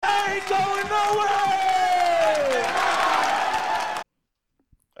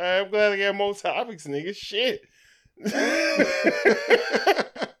I'm glad I got more topics, nigga. Shit.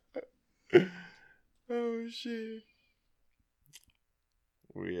 Oh shit.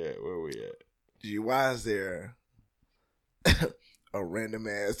 Where we at? Gee, why is there a random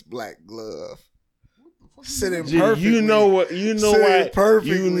ass black glove sitting perfectly? You know why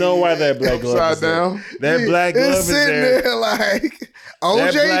that black glove is down. There. That black glove is there. Like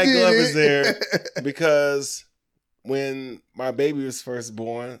OJ that black did glove it. is there because when my baby was first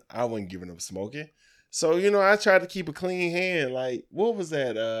born, I wasn't giving up smoking. So, I tried to keep a clean hand. Like, what was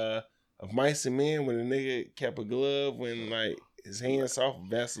that? Of Mice and Men when the nigga kept a glove when like his hands off of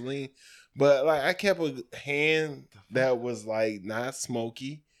Vaseline. But like I kept a hand that was like not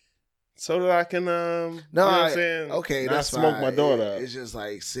smoky. So that I can what I'm saying? Okay, not that's smoke fine. my daughter up. It's just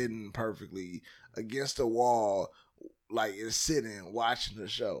like sitting perfectly against the wall, like it's sitting watching the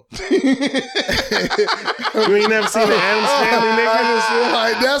show. You ain't never seen the Addams Family, nigga?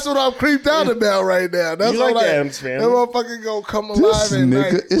 Like that's what I'm creeped out about right now. That's you like the Addams Family? That motherfucker gonna come alive This at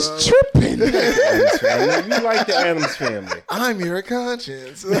nigga night, is bro. tripping. Addams Family. You like the Addams Family? I'm your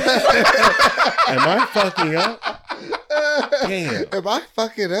conscience. Am I fucking up? Damn. Am I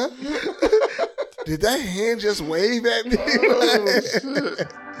fucking up? Did that hand just wave at me? Oh, shit.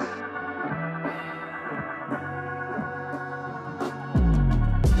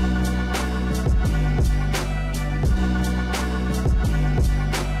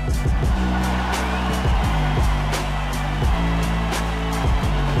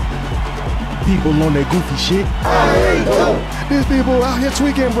 People on that goofy shit. These people out here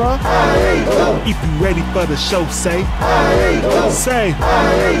tweaking, bro. If you ready for the show, say. Say.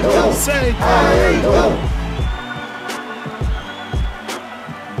 Say.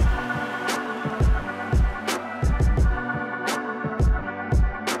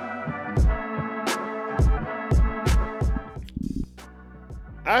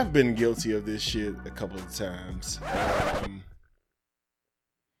 I've been guilty of this shit a couple of times.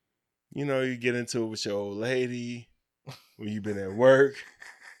 You get into it with your old lady when you've been at work,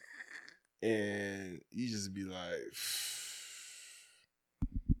 and you just be like,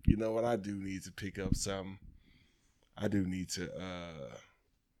 you know what? I do need to pick up something. I do need to.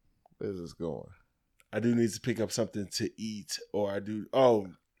 Where's this going? I do need to pick up something to eat, or I do. Oh,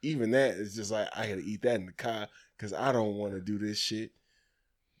 even that is just like I gotta eat that in the car because I don't want to do this shit.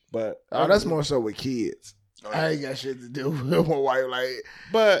 But that's more so with kids. I ain't got shit to do with my wife. Like,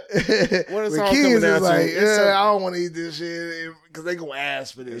 but what is with all kids coming down is like, to? I don't want to eat this shit because they gonna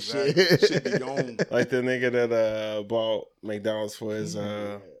ask for this shit. Shit be gone. Like the nigga that bought McDonald's for his.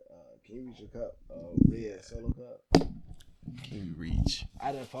 Can you reach your cup? Red solo cup. Can you reach?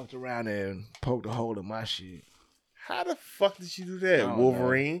 I done fucked around and poked a hole in my shit. How the fuck did you do that, I don't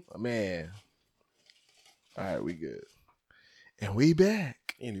Wolverine? know. Man. All right, we good. And we back.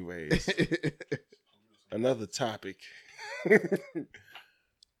 Anyways, another topic.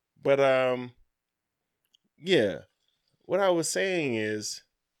 But yeah. What I was saying is,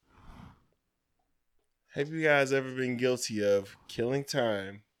 have you guys ever been guilty of killing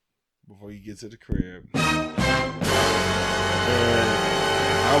time before you get to the crib? And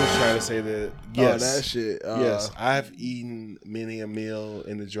I was trying to say that yes, that shit. Yes, I've eaten many a meal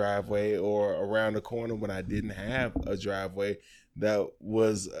in the driveway or around the corner when I didn't have a driveway that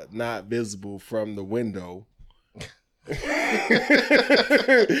was not visible from the window.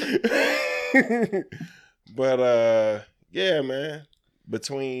 But yeah, man.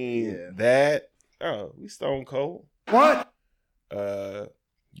 Between that, we stone cold. What?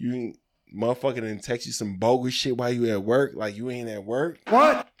 You motherfucker didn't text you some bogus shit while you at work, like you ain't at work.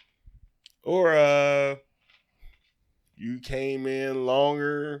 What? Or you came in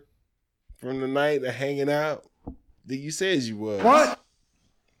longer from the night of hanging out than you said you was. What?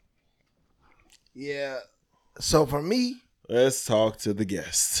 Yeah. So for me, let's talk to the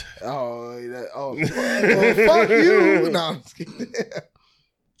guest. fuck you. No, I'm just kidding.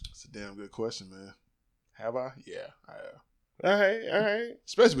 That's a damn good question, man. Have I? Yeah, I have. All right.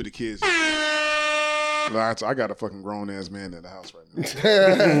 Especially with the kids. Like, I got a fucking grown ass man in the house right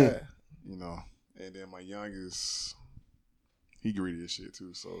now. And then my youngest, he greedy as shit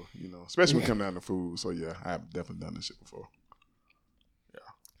too. So, especially when it comes down to food. So yeah, I have definitely done this shit before.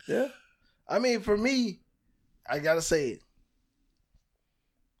 Yeah. I mean, for me, I gotta say it.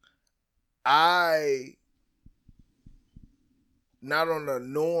 I, not on the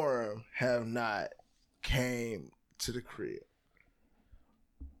norm, have not came to the crib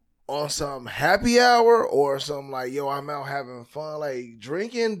on some happy hour or some like, yo, I'm out having fun, like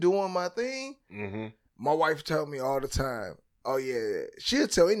drinking, doing my thing. Mm-hmm. My wife tell me all the time, oh yeah, she'll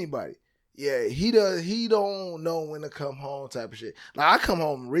tell anybody, Yeah, he does. He don't know when to come home, type of shit. Like I come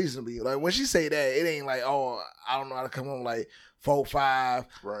home reasonably. Like when she say that, it ain't like, oh, I don't know how to come home like 4, 5,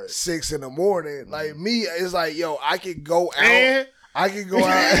 6 in the morning. Like me, it's like, yo, I could go out. I could go out.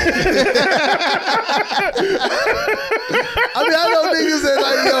 I mean, I know niggas that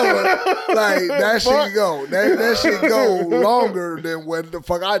like, yo, like that shit can go. That shit go longer than what the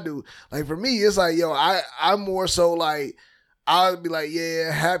fuck I do. Like for me, it's like, yo, I'm more so like, I'll be like,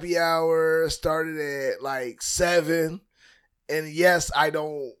 yeah, happy hour started at like 7. And yes, I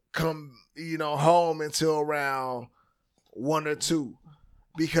don't come, home until around 1 or 2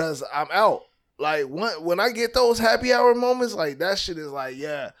 because I'm out. Like when I get those happy hour moments, like that shit is like,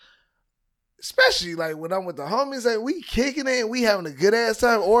 yeah. Especially like when I'm with the homies, like we kicking it and we having a good ass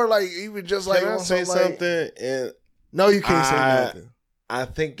time, or like even just like Can I say something? And no, you can't say nothing. I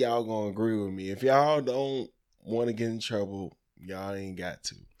think y'all gonna agree with me. If y'all don't want to get in trouble, y'all ain't got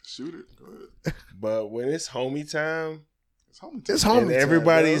to shoot it. Go ahead. But when it's homie time, it's homie time. It's homie and time,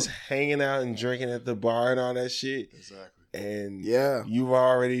 everybody's bro. hanging out and drinking at the bar and all that shit. Exactly. And yeah, you've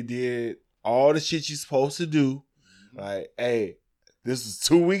already did all the shit you're supposed to do. Like, hey, this is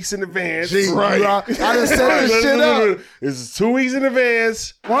 2 weeks in advance. Gee, right. I done set this shit up. This is 2 weeks in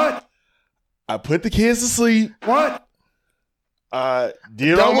advance. What? I put the kids to sleep. What?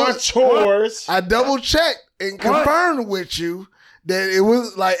 Did all my chores. I double checked and confirmed with you that it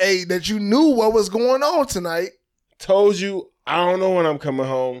was like, hey, that you knew what was going on tonight. Told you, I don't know when I'm coming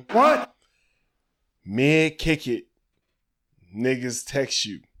home. What? Mid kick it. Niggas text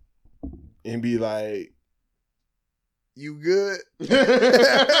you and be like, you good?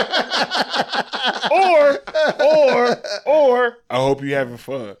 or I hope you having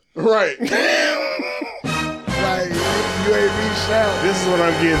fun. Right. Like, you ain't reached out. This is what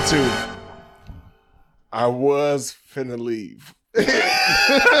I'm getting to. I was finna leave. But now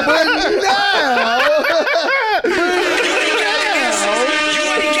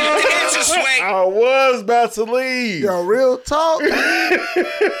I was about to leave. Yo, real talk.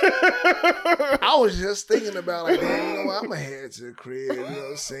 I was just thinking about like, man, you know what? I'm gonna head to the crib. You know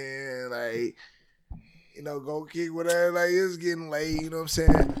what I'm saying? Like, go kick whatever. Like, it's getting late. You know what I'm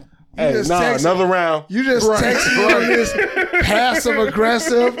saying? Another round. You just text me on this passive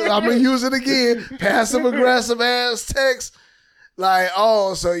aggressive. I'm gonna use it again. Passive aggressive ass text. Like,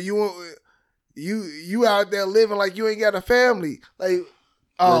 oh, so you out there living like you ain't got a family. Like,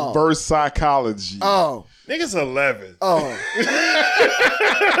 reverse psychology. Oh. Niggas 11. Oh.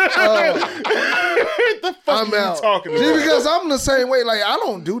 What the fuck I'm are out. you talking about? Because I'm the same way. Like, I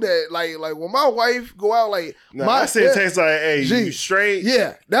don't do that. Like when my wife go out, like I said text like, hey, G, you straight?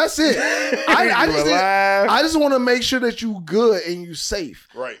 Yeah, that's it. I just want to make sure that you good and you safe.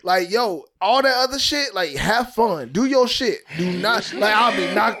 Right. Like, yo, all that other shit, like, have fun. Do your shit. Do not, like, I'll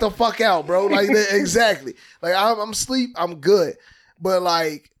be knocked the fuck out, bro. Like, exactly. Like, I'm asleep. I'm good. But,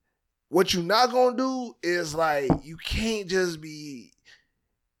 like, what you not gonna do is, like, you can't just be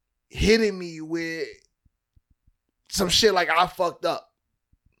hitting me with some shit like I fucked up.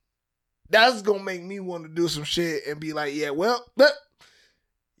 That's gonna make me want to do some shit and be like, yeah, well,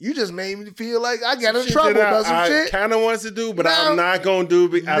 you just made me feel like I got in trouble about some shit. I kind of wants to do, but I'm not gonna do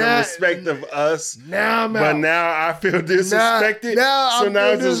out of respect of us. Now I'm out. But now I feel disrespected. Now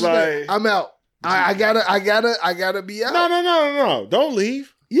it's just like, I'm out. I gotta be out. No. Don't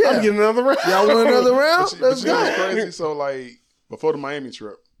leave. Yeah. I'm getting another round. Y'all want another round? Let's go. It's crazy. So, like, before the Miami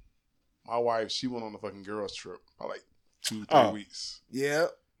trip, my wife, she went on the fucking girls trip for like 2-3 weeks. Yeah.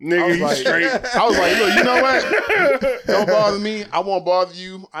 Nigga, you straight. I was like, look, you know what? Don't bother me. I won't bother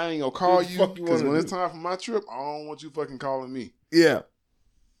you. I ain't gonna call you. Because when it's time for my trip, I don't want you fucking calling me. Yeah.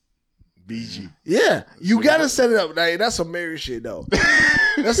 BG. Yeah. You gotta set it up. Like, that's some married shit, though.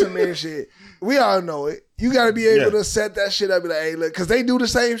 That's some married shit. We all know it. You gotta be able to set that shit up. Be like, hey, look, because they do the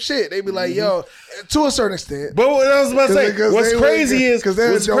same shit. They be like, yo, to a certain extent. But what I was about to say, what's crazy is these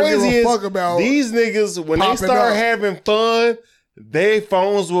niggas, when they start having fun, their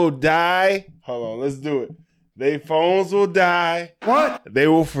phones will die. Hold on, let's do it. Their phones will die. What? They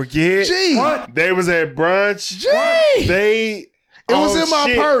will forget. Gee. What? They was at brunch. Gee. It was in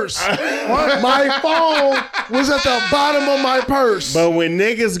my purse. My phone was at the bottom of my purse. But when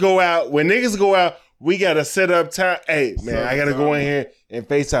niggas go out, we gotta set up time. Hey, man, I gotta go in here and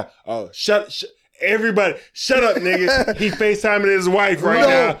FaceTime. Oh, everybody, shut up, nigga. He FaceTiming his wife right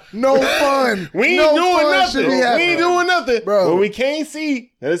now. No fun. We ain't doing nothing. We ain't doing nothing. Bro. When we can't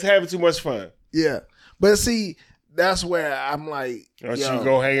see, that's having too much fun. Yeah. But see, that's where I'm like, Don't you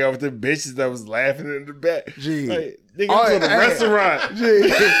go hang out with the bitches that was laughing in the back? Gee. Like, nigga, I was at a restaurant.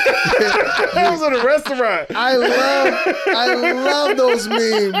 Gee. I was at a restaurant. I love those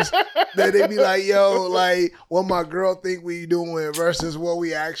memes that they be like, yo, like what my girl think we doing versus what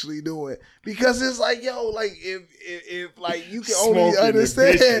we actually doing. Because it's like, yo, like if like you can only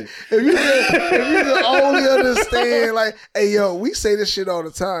understand, if you can only understand, like, hey, yo, we say this shit all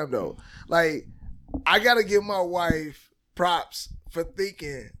the time though. Like, I gotta give my wife props for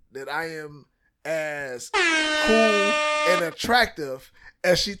thinking that I am as cool and attractive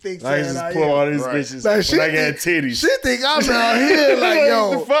as she thinks I that just I pull am. all these bitches Like, when I got titties. She think I'm out here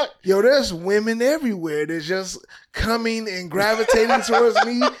like, The fuck? yo, there's women everywhere that's just coming and gravitating towards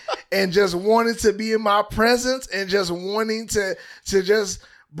me and just wanting to be in my presence and just wanting to just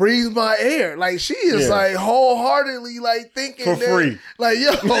breathe my air. Like, she is like wholeheartedly like thinking for that, free. like,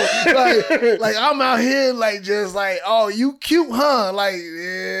 yo, like I'm out here like just like, oh, you cute, huh? Like,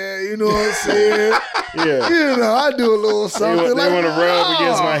 yeah, you know what I'm saying? Yeah. You know, I do a little something. They like, want to rub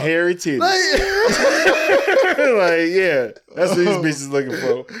against my hairy titties. Like, yeah, that's what these bitches looking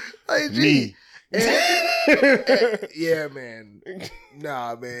for. Like, me. And, yeah, man.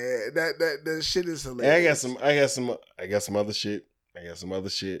 Nah, man. That shit is hilarious. And I got some other shit.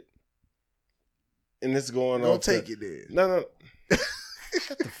 And it's going on. Don't take it then. No.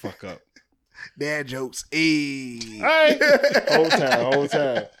 Shut the fuck up. Dad jokes. Hey. All right. Whole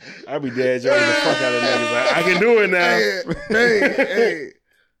time. I be dad joking the fuck out of niggas. Like, I can do it now. Hey.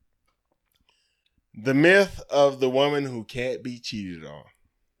 The myth of the woman who can't be cheated on.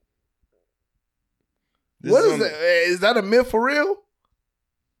 What is that? Is that a myth for real?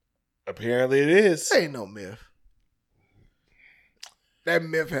 Apparently it is. Ain't no myth. That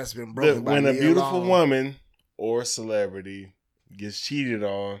myth has been broken by when a beautiful long. woman or celebrity gets cheated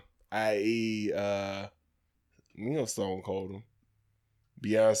on, i.e., Stone Cold them,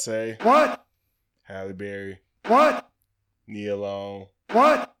 Beyonce, what? Halle Berry, what? Nia Long,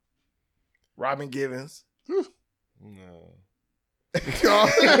 what? Robin Givens. No. She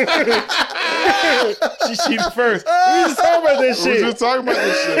cheated first. We was talking about this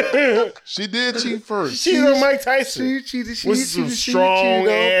shit. She did cheat first. She cheated on Mike Tyson. She cheated. With some strong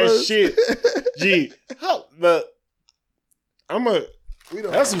ass shit. Gee,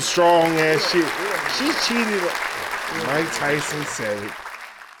 that's some strong ass shit. She cheated. Mike Tyson said it.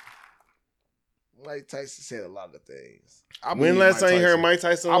 Mike Tyson said a lot of things. When last time you heard Mike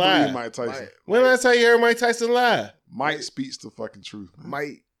Tyson lie? I believe Mike Tyson. When last time you heard Mike Tyson lie? Mike speaks the fucking truth.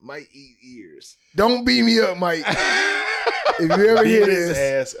 Man. Mike eat ears. Don't beat me up, Mike. If you ever hear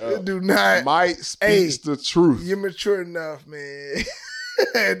this, do not. Mike speaks the truth. You're mature enough, man.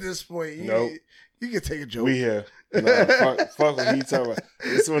 At this point, you can take a joke. We here. Nah, fuck what he talking about.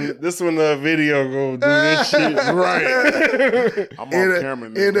 This one the video go do this shit right. I'm on camera.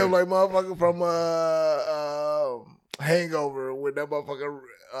 End up like motherfucker from Hangover when that motherfucker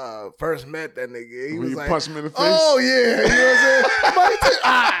first met that nigga. He was like, punch him in the face. Oh yeah, you know what I'm saying?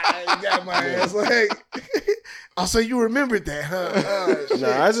 He got my ass like. Oh, so you remembered that, huh?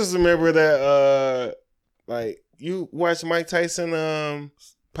 Nah, I just remember that. Like you watched Mike Tyson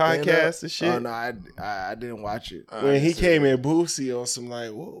podcast and shit. Oh no, I didn't watch it. When he came in Boosie on some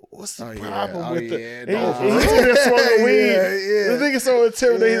like, what's the problem with the? Yeah, he took that smoking weed. Yeah. The nigga so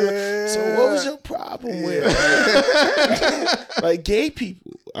intimidated. Like, so what was your problem with? Like gay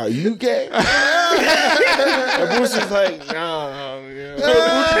people? Are you gay? And Boosie's like, nah.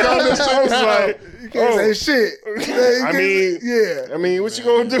 I was like, you can't say shit. I mean, what you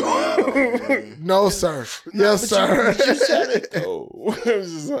gonna do? No, sir. Yes, sir. You said it though. It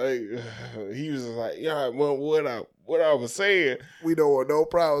was just like he was just like, yeah. Well, what I was saying, we don't want no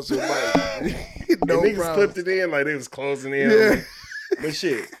problems with Mike. No niggas problems. clipped it in like they was closing in. Yeah. But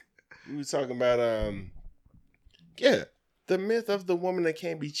shit, we were talking about the myth of the woman that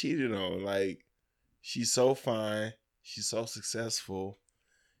can't be cheated on. Like, she's so fine, she's so successful,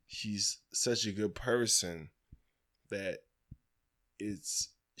 she's such a good person that it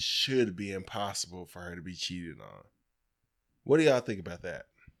should be impossible for her to be cheated on. What do y'all think about that?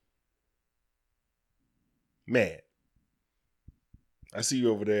 Man, I see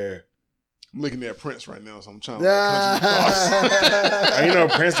you over there. I'm looking at Prince right now, so I'm trying to like, you know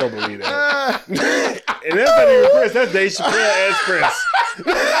Prince don't believe that. And that's not even Prince, that's Dave Chappelle as Prince.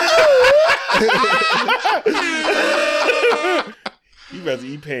 You about to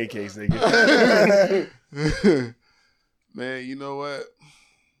eat pancakes, nigga. Man, you know what?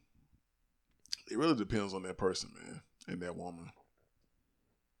 It really depends on that person, man, and that woman.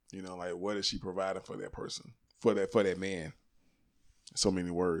 You know, like what is she providing for that person, for that man? So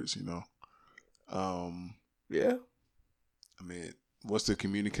many words, you know. Yeah. I mean, what's the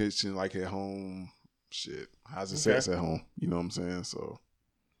communication like at home? Shit. How's the sex at home? You know what I'm saying? So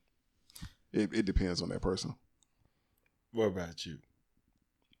it depends on that person. What about you?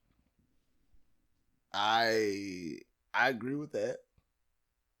 I agree with that.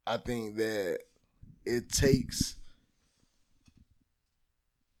 I think that it takes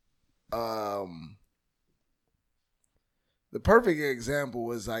the perfect example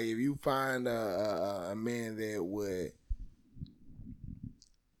was like if you find a man that would.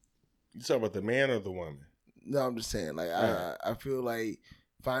 You talking about the man or the woman? No, I'm just saying. Like I feel like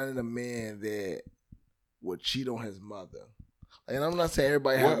finding a man that would cheat on his mother. Like, and I'm not saying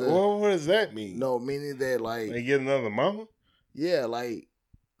everybody has. What does that mean? No, meaning that like they get another mama. Yeah, like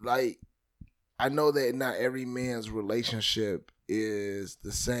I know that not every man's relationship is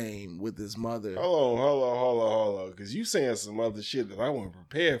the same with his mother. Hold on. Because you saying some other shit that I wasn't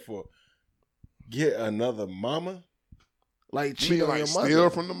prepared for. Get another mama? Like cheat on your mother. Steal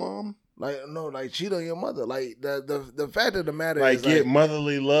from the mom? Like no, like cheat on your mother. Like the fact of the matter like is get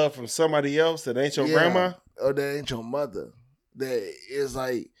motherly love from somebody else that ain't your grandma? Or that ain't your mother. That is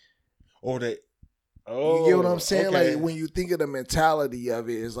like or that you get what I'm saying? Okay. Like when you think of the mentality of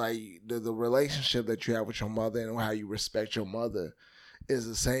it, is like the relationship that you have with your mother and how you respect your mother is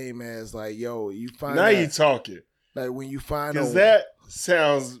the same as like, yo, you find now you talking. Like when you find because that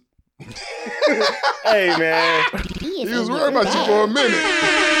sounds hey man. He was worried about you for a minute.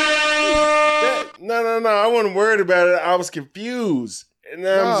 No. I wasn't worried about it. I was confused. And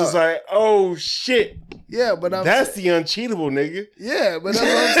then I'm just like, oh shit. Yeah, but that's the uncheatable nigga. Yeah, but that's what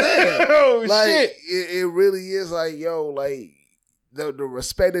I'm saying. Oh like, shit. It really is like, yo, like the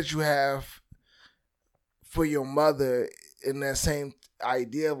respect that you have for your mother in that same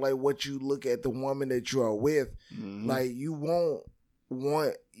idea of like what you look at the woman that you are with, like you won't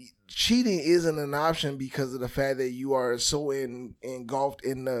want cheating isn't an option because of the fact that you are so engulfed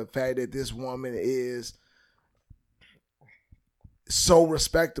in the fact that this woman is so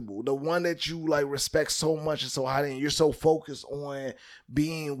respectable, the one that you like respect so much and so highly, and you're so focused on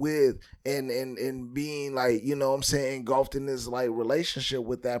being with and being like, you know what I'm saying, engulfed in this like relationship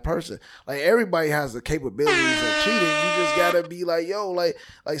with that person. Like everybody has the capabilities of cheating. You just gotta be like, yo, like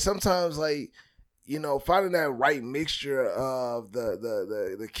sometimes like, you know, finding that right mixture of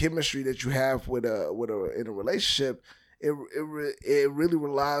the chemistry that you have with a in a relationship, it really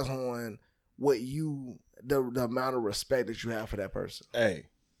relies on what you the amount of respect that you have for that person. Hey,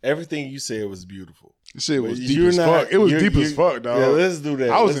 everything you said was beautiful. This shit was deep as fuck. It was deep as fuck, dog. Yeah, let's do that.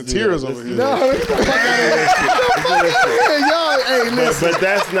 I was in tears over here. No, get the fuck out of here. Y'all, hey, listen. But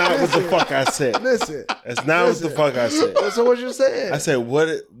that's not what the fuck I said. Listen. That's not what the fuck I said. So what you saying? I said,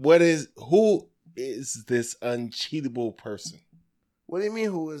 who is this uncheatable person? What do you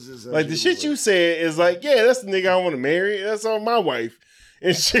mean, who is this? Like the shit you said is like, yeah, that's the nigga I want to marry. That's on my wife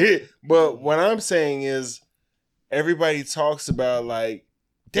and shit. But what I'm saying is, everybody talks about like,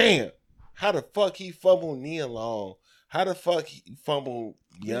 damn, how the fuck he fumbled Nia Long? How the fuck he fumbled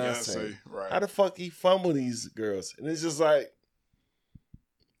Beyonce? Right. How the fuck he fumbled these girls? And it's just like,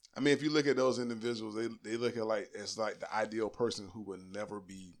 I mean, if you look at those individuals, they look at like it's like the ideal person who would never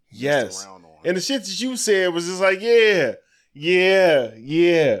be messed around on. And the shit that you said was just like, yeah,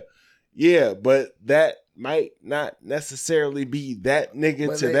 but that might not necessarily be that nigga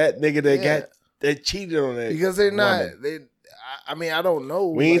but that nigga that that cheated on that. Because they're not. I mean, I don't know.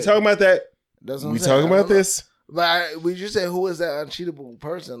 We ain't talking about that. We talking about this. But we just said, who is that uncheatable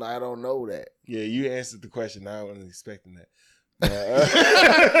person? I don't know that. Yeah, you answered the question. I wasn't expecting that. I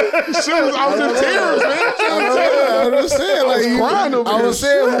was in tears, man. I was saying, like, I was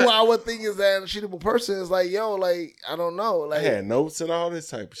saying who I would think is that uncheatable person is like, yo, like, I don't know. Like, I had notes and all this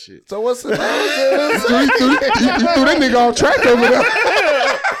type of shit. So what's the you threw that nigga off track over there.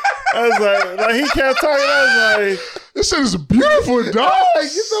 I was like he kept talking. I was like, this shit is beautiful, dog.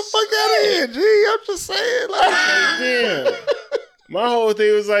 Like, get the fuck out of here, G. I'm just saying, like damn. My whole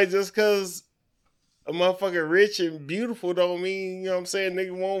thing was like, just because a motherfucker rich and beautiful don't mean, you know what I'm saying,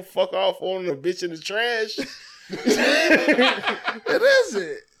 nigga won't fuck off on a bitch in the trash.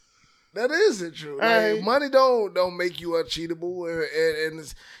 That isn't true. Like, money don't make you uncheatable, and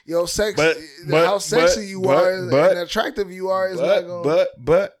it's, your sex, how sexy you are and attractive you are is not going.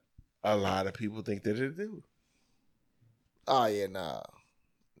 But a lot of people think that it do. Oh yeah, nah.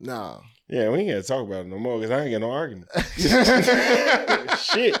 Yeah, we ain't gotta talk about it no more because I ain't got no argument.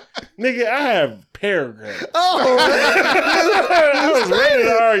 Shit, nigga, I have paragraphs. Oh, I was ready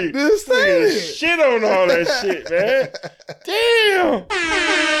to argue. This thing, shit on all that shit, man. Damn.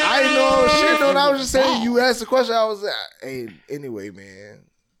 I ain't know shit. No, I was just saying. You asked the question. I was like, hey, anyway, man.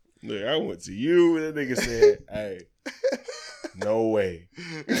 Look, I went to you, and that nigga said, "Hey, no way."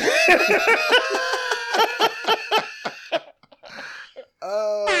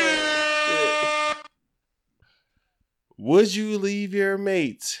 Oh, Would you leave your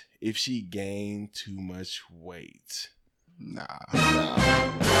mate if she gained too much weight? Nah.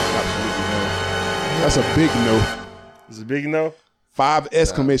 Absolutely no. That's a big no. It's a big no. 5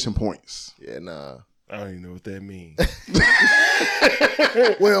 exclamation points. yeah, nah. I don't even know what that means.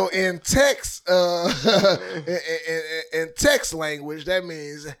 Well, in text, in text language, that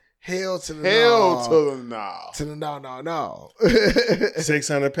means hell to the Hell no. to the no. To the no.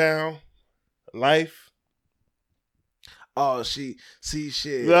 600 pound life. Oh, see,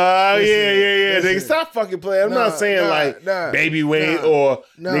 shit. Oh, Listen, yeah. listen. Nigga, stop fucking playing. I'm not saying baby weight or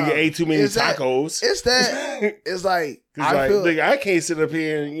nigga ate too many tacos. It's that. It's like I feel nigga, I can't sit up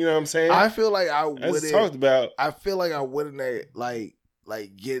here and you know what I'm saying. I feel like I That's wouldn't. talked about. I feel like I wouldn't like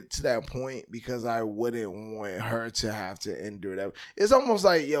get to that point because I wouldn't want her to have to endure that. It's almost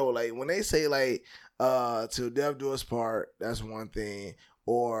like like when they say like till death do us part. That's one thing.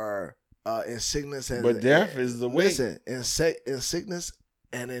 Or in sickness and but death is the way. Listen, in sickness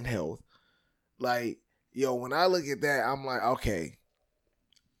and in health, like when I look at that, I'm like, okay,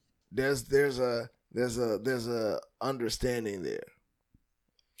 there's a understanding there.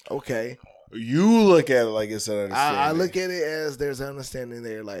 Okay, you look at it like it's an understanding. I look at it as there's an understanding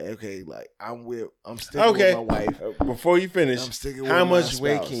there. Like, okay, like I'm sticking with my wife. Before you finish, I'm sticking. How with much my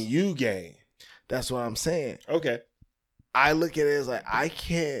weight spouse. can you gain? That's what I'm saying. Okay, I look at it as like I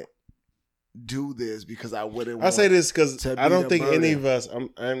can't do this because I wouldn't. I say this because I don't think burden. any of us.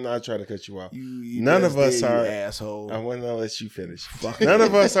 I'm not trying to cut you off. You None of us you are asshole. I want to let you finish. None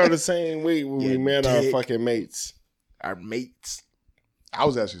of us are the same weight when we met our fucking mates. Our mates. I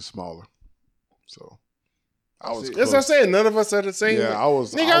was actually smaller. So I was That's what I'm saying. None of us are the same. Yeah, weight. I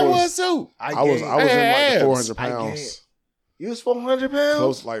was. Nigga, I was too. I was in like the 400 pounds. You was 400 pounds?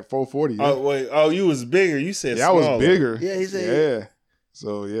 Close like 440. Yeah. Oh wait. Oh, you was bigger. You said yeah, smaller. I was bigger. Yeah, he said. Yeah.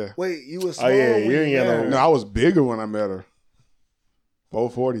 So yeah. Wait, you was small. Oh yeah, when you ain't got met no. her. No, I was bigger when I met her.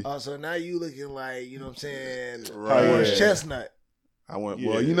 440. Oh, so now you looking like, you know what I'm saying? Right. Morris Yeah. Chestnut. I went, Yeah.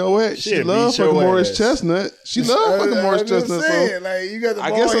 well, you know what? She Shit, loves beat your fucking Morris ass. Chestnut. She loves fucking Morris I'm just Chestnut. saying, So like, you got the I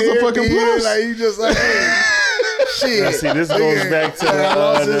bald guess that's a head, fucking beard, plus. Like, you just like, hey, shit. Now, see, this goes back to I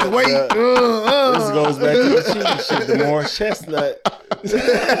lost his weight. This goes back to the cheating shit. The Morris Chestnut. she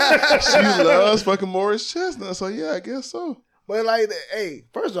loves fucking Morris Chestnut. So yeah, I guess so. But like, hey,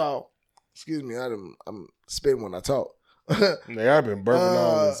 first of all, excuse me, I'm spitting when I talk. Nigga, I've been burping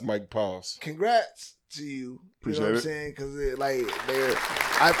on this mic pause. Congrats to you. Appreciate You know what I'm it. saying? Because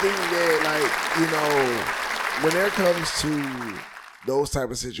I think that when it comes to those type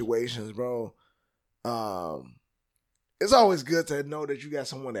of situations, bro, it's always good to know that you got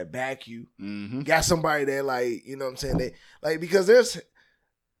someone that back you. Mm-hmm. You got somebody that like, you know what I'm saying? They like, because there's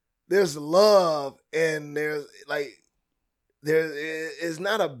love and it's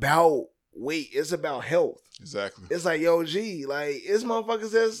not about weight. It's about health. Exactly. It's like, yo, G, like, it's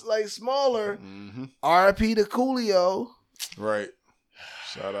motherfuckers that's like smaller. Mm-hmm. RIP to Coolio. Right.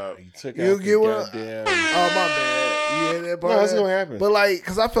 Shout out. You took You out the get what? goddamn. Oh, my bad. You hear that part? No, that's gonna happen. But like,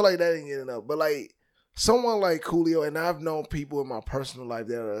 cause I feel like that ain't getting enough. But like, someone like Coolio, and I've known people in my personal life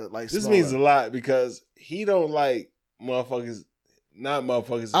that are like, This smaller. means a lot because he don't like motherfuckers. Not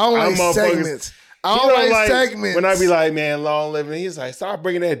motherfuckers. I don't like motherfuckers. segments. I He don't like segments. When I be like, man, long living, he's like, stop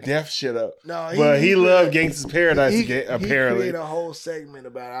bringing that death shit up. No, But he loved Gangsta's Paradise He apparently. created a whole segment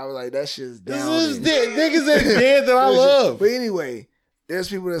about it. I was like, that shit's down. This is niggas that dead that I love. But anyway, there's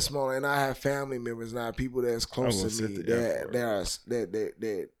people that's smaller, and I have family members now, people that's close to me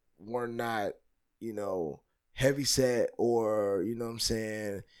that were not, you know, heavy set or, you know what I'm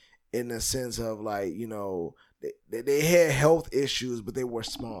saying, in the sense of like, you know, they had health issues, but they were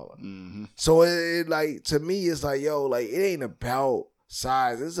smaller. Mm-hmm. So it like, to me, it's like, yo, like, it ain't about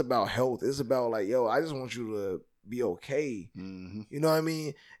size. It's about health. It's about like, yo, I just want you to be okay. Mm-hmm. You know what I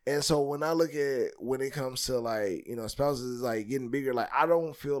mean? And so when I look at, when it comes to like, you know, spouses like getting bigger, like I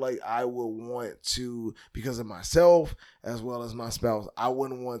don't feel like I would want to, because of myself as well as my spouse, I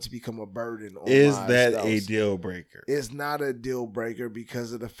wouldn't want to become a burden on Is my that spouse. a deal breaker? It's not a deal breaker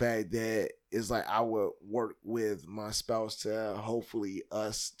because of the fact that it's like I would work with my spouse to hopefully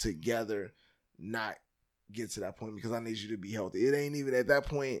us together not get to that point, because I need you to be healthy. It ain't even at that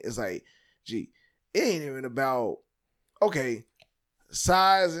point. It's like, gee, it ain't even about, okay,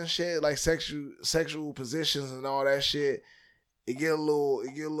 size and shit, like sexual positions and all that shit. It get a little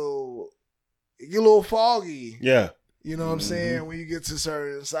foggy. Yeah. You know what I'm saying? When you get to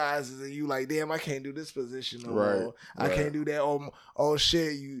certain sizes and you like, damn, I can't do this position no Right, more. I can't do that. Oh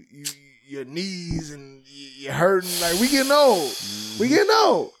shit, your knees and you're hurting. Like we getting old. We getting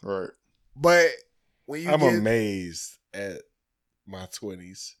old. Right. But when you I'm amazed at my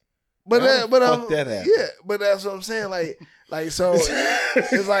 20s. But How the fuck I'm that happened? yeah. But that's what I'm saying. Like so,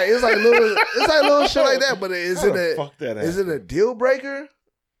 it's like little shit like that. But is it a deal breaker?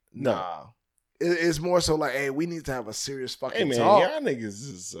 No. Nah. It's more so like, hey, we need to have a serious fucking Hey man, talk. y'all niggas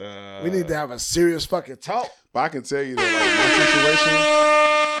is We need to have a serious fucking talk. But I can tell you that like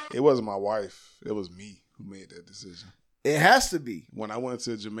my situation, it wasn't my wife. It was me who made that decision. It has to be. When I went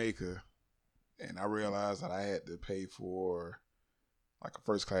to Jamaica and I realized that I had to pay for like a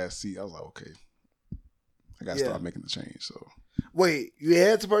first class seat, I was like, okay, I got to start making the change. So wait, you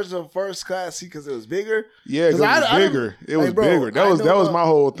had to purchase a first class seat because it was bigger? yeah, it was bigger. It was bigger. That was my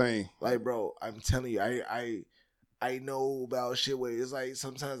whole thing. Like, bro, I'm telling you, I know about shit where it's like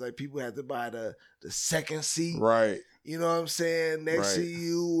sometimes like people have to buy the second seat. Right. You know what I'm saying? Next to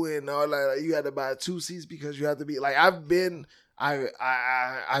you and all that. Like, you had to buy 2 seats because you have to be like I've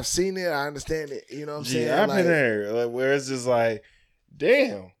seen it, I understand it. You know what I'm saying? I've been there. Like where it's just like,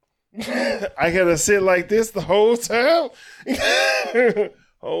 damn. I gotta sit like this the whole time.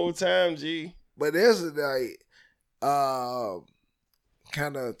 Whole time, G. But there's like kind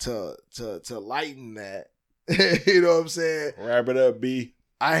of to lighten that. You know what I'm saying? Wrap it up, B.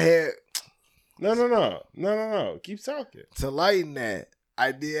 I had No. Keep talking. to lighten that.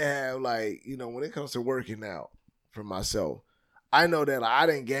 I did have like, you know, when it comes to working out for myself, I know that like, I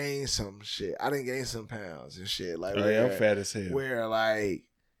didn't gain some shit. I didn't gain some pounds and shit. Like, I'm fat as hell. Where like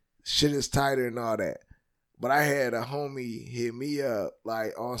shit is tighter and all that. But I had a homie hit me up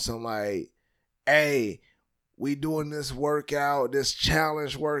like on some like, hey, we doing this workout, this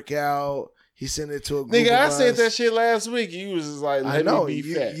challenge workout. He sent it to a group Nigga, of I us. said that shit last week. You was just like, I know me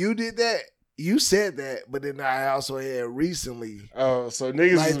be fat. you did that. You said that, but then I also had recently. Oh, so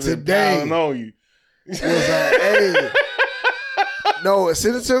niggas like was today piling on you. It was like, hey. No,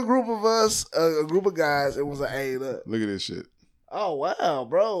 sent it to a group of us, a group of guys. It was like, hey, look at this shit. Oh wow,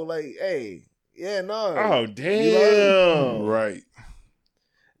 bro! Like, hey, yeah, no. Oh damn! Right.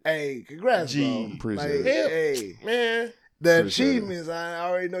 Hey, congrats, bro. Appreciate it. Hey, man. The achievements, I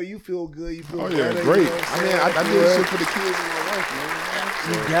already know you feel good. You feel great. You know I mean, I did shit for the kids and my wife, man.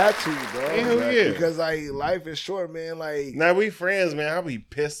 You got to, bro. Hell yeah. Because like life is short, man. Like now we friends, man. I'll be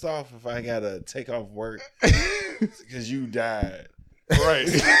pissed off if I gotta take off work because you died. Right.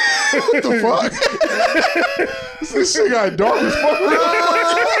 What the fuck? This shit got dark as fuck.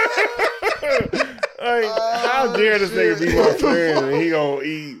 Like, how dare this nigga be my friend and he gonna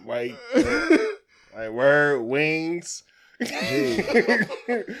eat like wings? like, you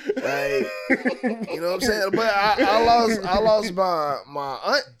know what I'm saying? But I lost my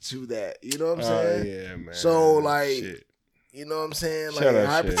aunt to that. You know what I'm saying? Yeah, man. So like, shit. You know what I'm saying? Shut like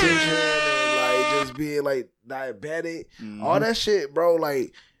up, hypertension and like just being like diabetic, all that shit, bro.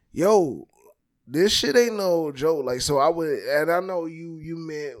 Like, yo, this shit ain't no joke. Like, so I would, and I know you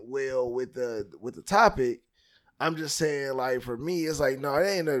meant well with the topic. I'm just saying, like, for me, it's like, no, it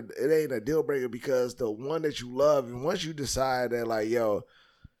ain't a deal breaker because the one that you love, and once you decide that, like, yo,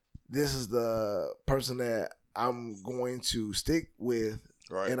 this is the person that I'm going to stick with,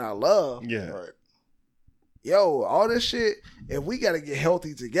 and I love, yo, all this shit. If we gotta get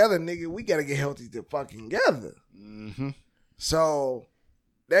healthy together, nigga, we gotta get healthy to fucking together. Mm-hmm. So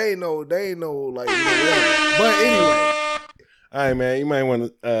they ain't no, like, you know, whatever. But anyway, all right, man, you might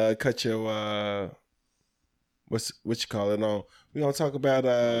want to cut your what you call it on. We gonna talk about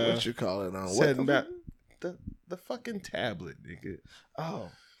what you call it on? Setting back the fucking tablet, nigga.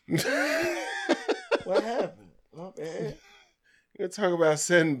 Oh, what happened? My bad. We're gonna talk about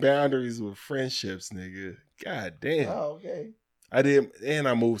setting boundaries with friendships, nigga. God damn. Oh, okay. I did, and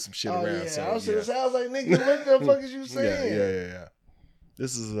I moved some shit around. Yeah. So, I was like, nigga, what the fuck is you saying? Yeah.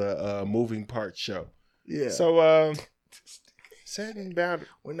 This is a moving part show. Yeah. So, setting boundaries.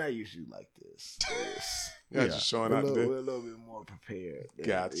 We're not usually like this. Yeah, just showing out today. We're a little bit more prepared.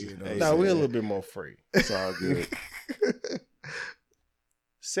 Gotcha. You know, no, we're a little bit more free. It's all good.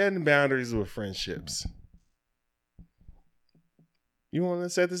 Setting boundaries with friendships. You want to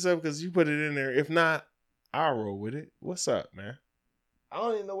set this up because you put it in there. If not, I'll roll with it. What's up, man? I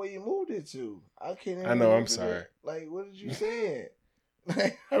don't even know where you moved it to. I can't even I know, I'm remember sorry. that. Like, what did you say?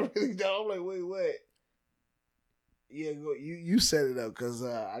 Like, I really don't. I'm like, wait, what? Yeah, go, you set it up because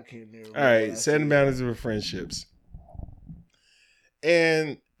I can't remember. All right, setting boundaries with friendships.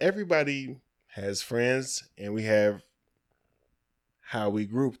 And everybody has friends, and we have how we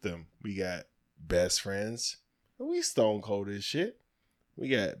group them. We got best friends, We stone cold as shit. We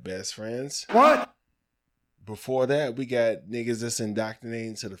got best friends. What? Before that, we got niggas that's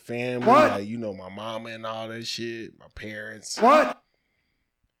indoctrinating to the family. What? Like, you know, my mama and all that shit. My parents. What?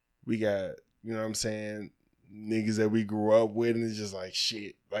 We got, you know what I'm saying, niggas that we grew up with, and it's just like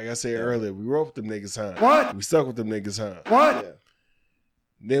shit. Like I said earlier, we grew up with them niggas, huh? What? We stuck with them niggas, huh? What? Yeah.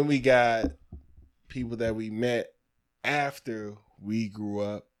 Then we got people that we met after we grew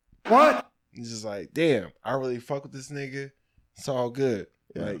up. What? It's just like, damn, I really fuck with this nigga. It's all good.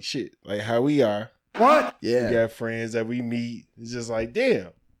 Yeah. Like shit. Like how we are. What? We got friends that we meet. It's just like, damn.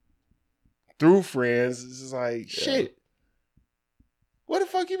 Through friends, it's just like, shit. What the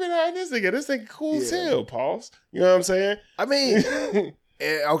fuck you been hiding this nigga? This nigga cool as hell, Pauls. You know what I'm saying? I mean,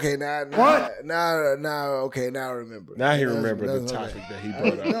 okay, now I remember. Now he remembered the topic that he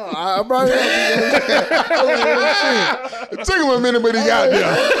brought up. No, I brought it up. It took him a minute, but he got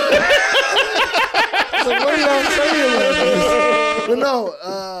there. So what y'all saying about this? But no,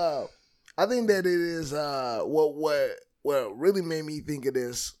 I think that it is what really made me think of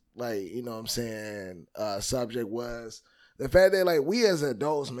this, like, you know what I'm saying, subject was the fact that, like, we as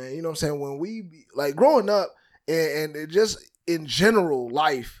adults, man, you know what I'm saying, when we, like, growing up and it just in general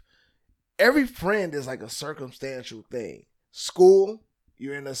life, every friend is like a circumstantial thing. School,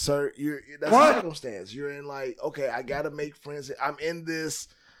 you're in that's a circumstance. You're in, like, okay, I gotta make friends. I'm in this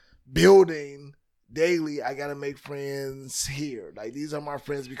building daily. I gotta make friends here. Like, these are my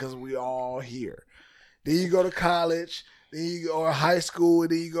friends because we all here. Then you go to college, then you go to high school,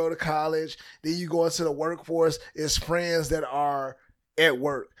 then you go to college, then you go into the workforce. It's friends that are at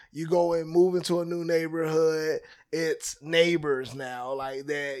work. You go and move into a new neighborhood. It's neighbors now, like,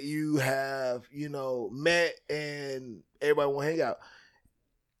 that you have, you know, met and everybody will hang out.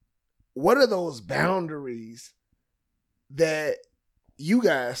 What are those boundaries that you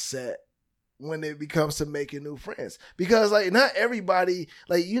guys set when it becomes to making new friends? Because, like, not everybody,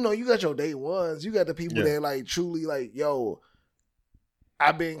 like, you know, you got your day ones. You got the people that, like, truly, like, yo,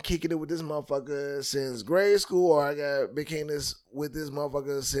 I've been kicking it with this motherfucker since grade school, or I became this with this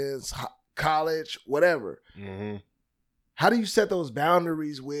motherfucker since college, whatever. Mm-hmm. How do you set those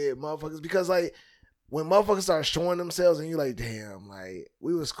boundaries with motherfuckers? Because, like, when motherfuckers start showing themselves and you're like, damn, like,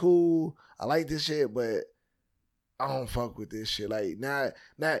 we was cool, I like this shit, but I don't fuck with this shit. Like,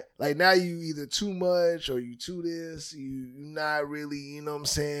 now you either too much or you too this. You not really, you know what I'm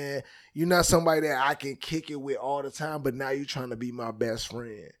saying? You're not somebody that I can kick it with all the time, but now you're trying to be my best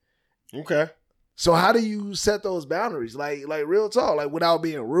friend. Okay. So how do you set those boundaries? Like real talk, like, without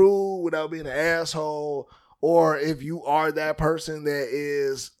being rude, without being an asshole, or if you are that person that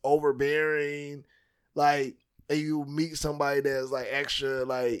is overbearing, like, and you meet somebody that's, like, extra,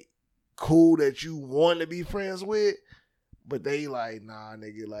 like, cool that you want to be friends with, but they like, nah,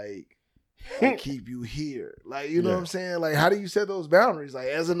 nigga, like, they keep you here. Like, you know what I'm saying? Like, how do you set those boundaries? Like,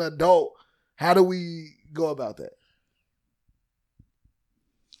 as an adult, how do we go about that?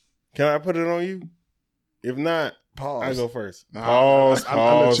 Can I put it on you? If not, pause. I go first. Pause.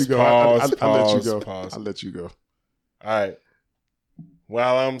 I'll let you go. I'll let you go. Pause. I'll let you go. All right.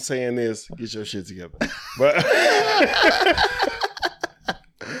 While I'm saying this, get your shit together. But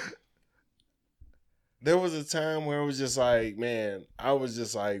there was a time where it was just like, man, I was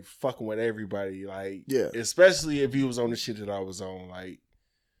just like fucking with everybody. Like, especially if you was on the shit that I was on. Like,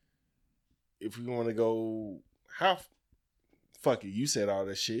 if we want to go, fuck it, you said all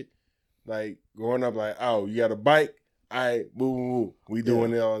that shit. Like, growing up, like, oh, you got a bike? All right, woo. We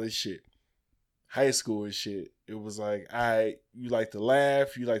doing all this shit. High school and shit. It was like, all right, you like to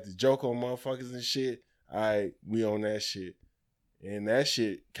laugh, you like to joke on motherfuckers and shit. All right, we on that shit. And that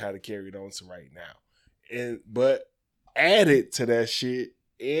shit kind of carried on to right now. But added to that shit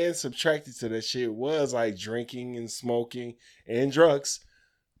and subtracted to that shit was, like, drinking and smoking and drugs.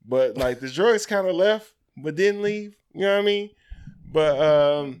 But, like, the drugs kind of left, but didn't leave. You know what I mean?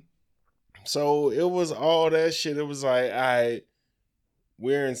 But, so it was all that shit. It was like,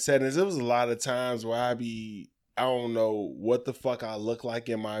 we're in settings. It was a lot of times where I don't know what the fuck I look like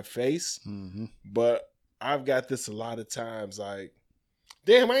in my face. Mm-hmm. But I've got this a lot of times, like,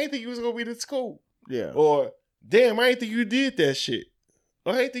 damn, I didn't think you was going to be this cool. Yeah. Or, damn, I didn't think you did that shit.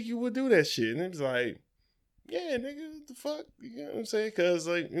 Or, I didn't think you would do that shit. And it was like, yeah, nigga, what the fuck? You know what I'm saying? Because,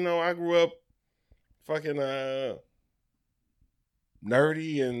 like, you know, I grew up fucking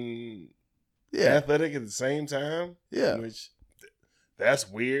nerdy and athletic at the same time. Yeah. Which, that's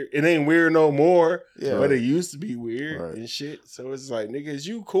weird. It ain't weird no more. Yeah. But it used to be weird and shit. So it's like, nigga, is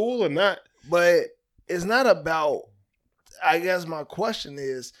you cool or not? But it's not about, I guess my question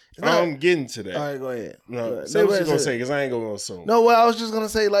is, I'm getting to that. All right, go ahead. No, say what you gonna say, because I ain't gonna assume. No, well, I was just gonna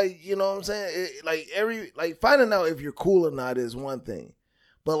say, like, you know what I'm saying? Finding out if you're cool or not is one thing,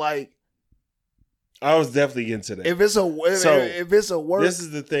 but like, I was definitely getting to that. If it's a work, this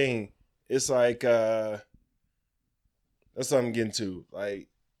is the thing. It's like that's what I'm getting to. Like,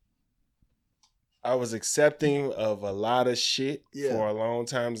 I was accepting of a lot of shit for a long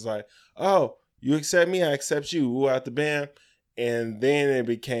time. It's like, oh, you accept me, I accept you. Woo out the band. And then it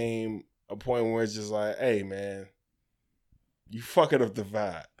became a point where it's just like, hey, man, you fucking up the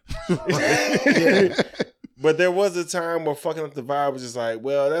vibe. But there was a time where fucking up the vibe was just like,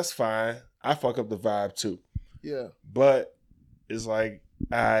 well, that's fine. I fuck up the vibe too. Yeah. But it's like,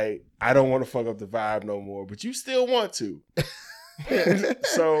 I don't want to fuck up the vibe no more, but you still want to.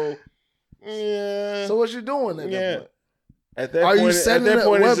 So, yeah. So what you doing at that point? At that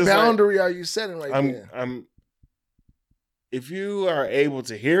point, what boundary are you setting right there? If you are able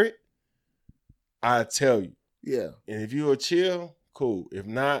to hear it, I tell you. Yeah. And if you are chill, cool. If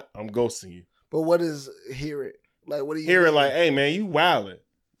not, I'm ghosting you. But what is hear it? Like, what do you hear it? Like, hey man, you wildin'. What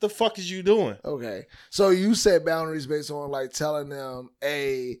the fuck is you doing? Okay. So you set boundaries based on like telling them,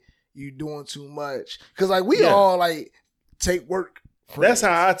 hey, you doing too much. Cause like we all like take work. That's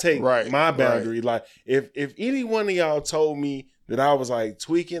how I take my boundary. Right. Like if any one of y'all told me that I was like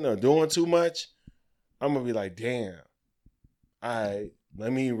tweaking or doing too much, I'm gonna be like, damn. All right,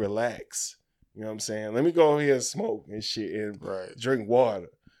 let me relax. You know what I'm saying? Let me go here and smoke and shit and drink water.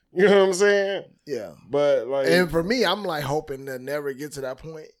 You know what I'm saying? Yeah. But like, and for me, I'm like hoping to never get to that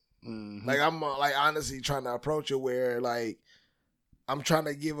point. Mm-hmm. Like I'm like honestly trying to approach it where like I'm trying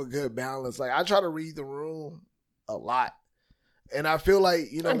to give a good balance. Like I try to read the room a lot. And I feel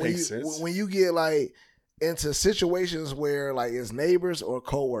like, you know, when you get like into situations where like it's neighbors or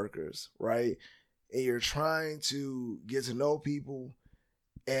coworkers, right? And you're trying to get to know people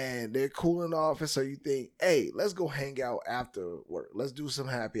and they're cooling off. And so you think, hey, let's go hang out after work. Let's do some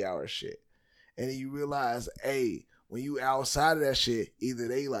happy hour shit. And then you realize, hey, when you outside of that shit, either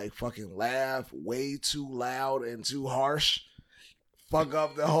they like fucking laugh way too loud and too harsh, fuck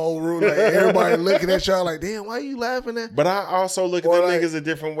up the whole room. Like everybody looking at y'all like, damn, why are you laughing at? But I also look at them niggas a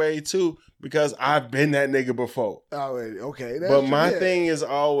different way too, because I've been that nigga before. Oh, okay. But my thing is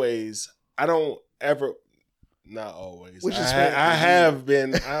always, I don't ever, not always. I have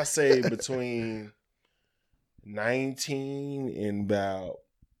been, I say between 19 and about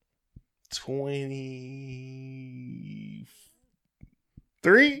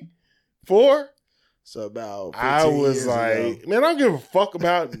 23, 4. So about 15 I was years like, ago. Man, I don't give a fuck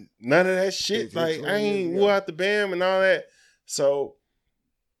about none of that shit. Like, I ain't woo out the bam and all that. So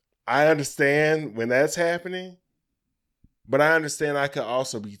I understand when that's happening, but I understand I could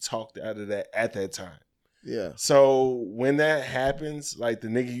also be talked out of that at that time. Yeah. So when that happens, like the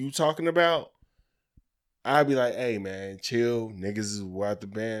nigga you talking about, I'd be like, hey man, chill. Niggas is woo out the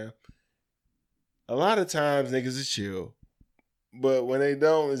bam. A lot of times niggas is chill. But when they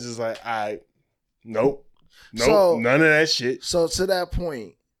don't, it's just like, all right. Nope. So, none of that shit. So to that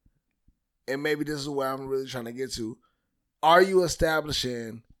point, and maybe this is where I'm really trying to get to, are you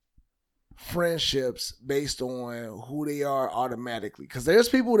establishing friendships based on who they are automatically? Because there's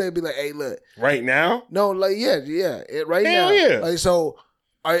people that be like, hey, look. Right now? No, like, right now. Hell yeah. Like, so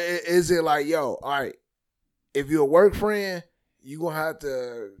is it like, yo, all right, if you're a work friend, you going to have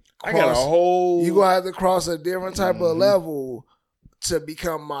to cross, you're going to have to cross a different type of level to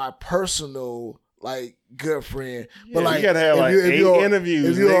become my personal like good friend. Yeah, but like you gotta have like 8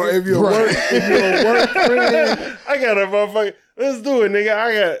 interviews. If you're a work friend, I got a motherfucker. Let's do it,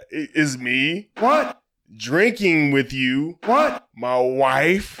 nigga. It's me. What? Drinking with you. What? My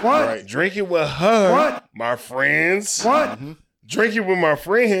wife. What? Right. Drinking with her. What? My friends. What? Mm-hmm. Drinking with my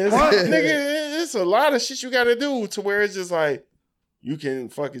friends. What? Nigga, it's a lot of shit you gotta do to where it's just like you can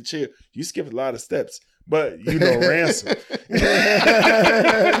fucking chill. You skip a lot of steps. But you know, ransom.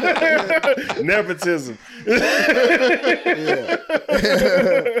 Nepotism.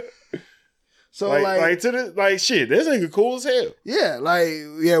 So like to the like shit, this nigga cool as hell. Yeah,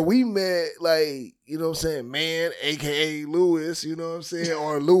 we met like, you know what I'm saying, Mann, aka Lewis, you know what I'm saying,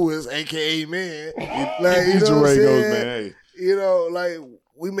 or Lewis, aka Mann. Like, you know what I'm saying? Man. You know, like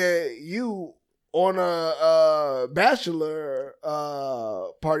we met you on a bachelor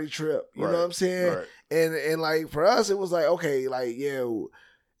party trip. You know what I'm saying? Right. And like for us, it was like, okay, like, yeah,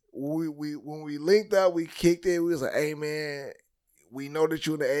 we when we linked up, we kicked it. We was like, hey man, we know that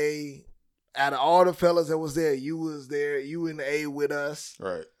you in the A. Out of all the fellas that was there, you was there. You in the A with us,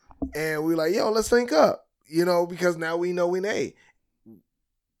 right? And we like, yo, let's link up. You know, because now we know we in the A.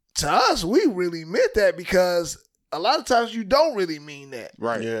 To us, we really meant that because a lot of times you don't really mean that.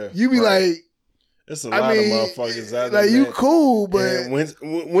 Right. Yeah. You be like, it's a lot of motherfuckers out there. Like, you cool, but. And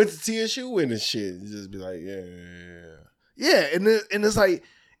went to TSU with and shit. You just be like, yeah. Yeah, and it's like,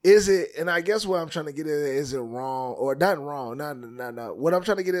 is it, and I guess what I'm trying to get at is it wrong or not wrong, not. What I'm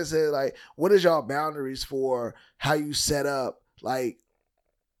trying to get at is like, what is y'all boundaries for how you set up, like,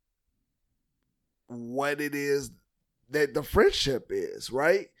 what it is that the friendship is,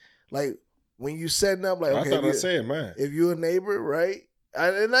 right? Like, when you setting up, like, okay, I thought I said mine. If you're a neighbor, right?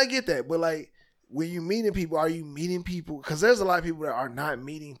 And I get that, but like, when you meeting people, are you meeting people? Because there's a lot of people that are not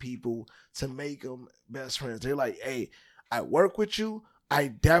meeting people to make them best friends. They're like, hey, I work with you. I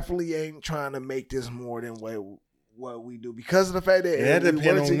definitely ain't trying to make this more than what we do because of the fact that we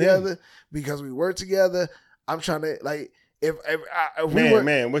work together. Because we work together, I'm trying to like if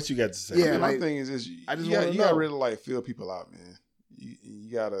man, what you got to say? Yeah, my thing is you gotta really like feel people out, man.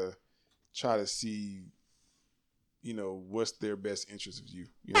 You gotta try to see, what's their best interest of you.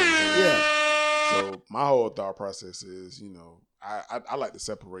 You know what I'm saying? Yeah. So my whole thought process is, I like to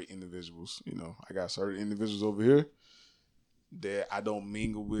separate individuals. I got certain individuals over here that I don't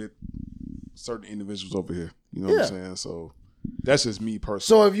mingle with certain individuals over here. You know what I'm saying? So that's just me personally.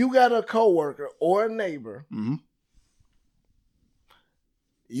 So if you got a coworker or a neighbor,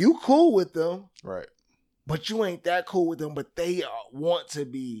 you cool with them, right? But you ain't that cool with them. But they want to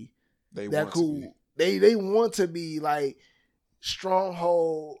be cool. They want to be like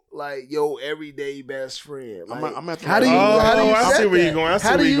stronghold, like your everyday best friend. Like, how do you see where you're going.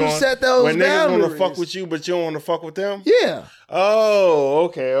 How do you set those when boundaries? Niggas want to fuck with you, but you don't want to fuck with them? Yeah. Oh,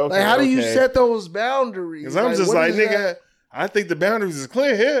 okay. Like, how do you set those boundaries? Because I'm just like, nigga, I think the boundaries is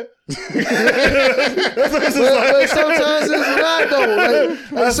clear here. But sometimes it's not though.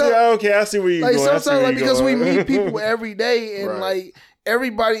 I see where you're going. Sometimes, because we meet people every day, and like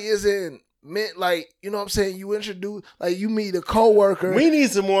everybody isn't meant, like, you know what I'm saying? You introduce, like, you meet a coworker. We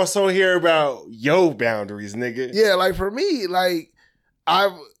need some more so here about your boundaries, nigga. Yeah, like for me, like,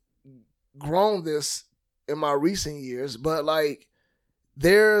 I've grown this in my recent years, but like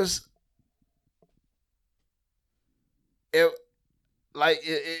it's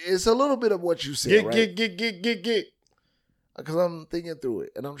a little bit of what you said, right? Get. Because I'm thinking through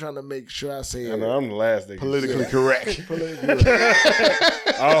it, and I'm trying to make sure I say it. I know, I'm the last nigga. Politically correct.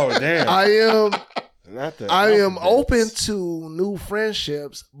 Oh, damn. I am open to new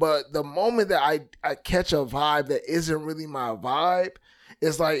friendships, but the moment that I catch a vibe that isn't really my vibe,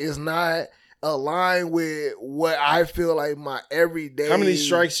 it's like it's not aligned with what I feel like my everyday. How many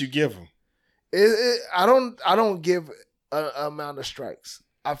strikes you give them? I don't give an amount of strikes.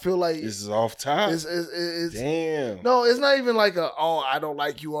 I feel like this is off top. It's damn. No, it's not even like I don't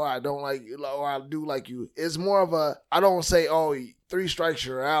like you, or I don't like you, or I do like you. It's more of I don't say, 3 strikes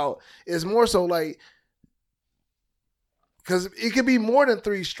you're out. It's more so like, because it could be more than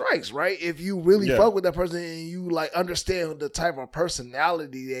 3 strikes, right? If you really fuck with that person and you like understand the type of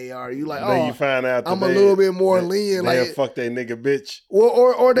personality they are, you like, then you find out I'm a little bit more lenient. Like, fuck that nigga bitch.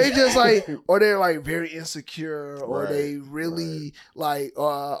 Or they just like, or they're like very insecure, or they really like,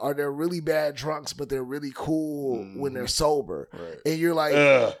 or they're really bad drunks, but they're really cool when they're sober. Right. And you're like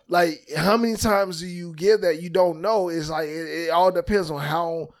how many times do you give that? You don't know. It's like it all depends on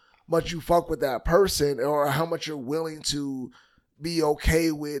how much you fuck with that person, or how much you're willing to be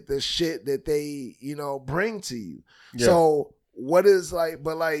okay with the shit that they, bring to you. Yeah. So what is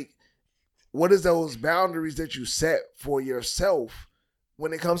those boundaries that you set for yourself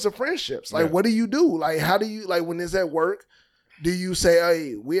when it comes to friendships? Like, what do you do? Like, how do you, like, when it's at work, do you say,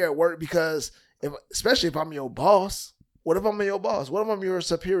 hey, we at work? Because especially if I'm your boss, what if I'm your boss? What if I'm your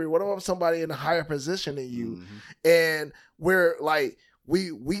superior? What if I'm somebody in a higher position than you? And we're like,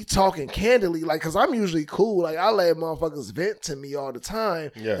 we talking candidly, like, because I'm usually cool. Like, I let motherfuckers vent to me all the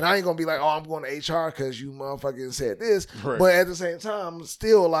time. Yeah. And I ain't going to be like, I'm going to HR because you motherfucking said this. Right. But at the same time, I'm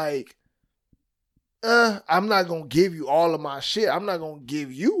still like, I'm not going to give you all of my shit. I'm not going to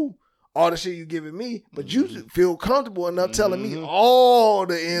give you all the shit you giving me. But you feel comfortable enough telling me all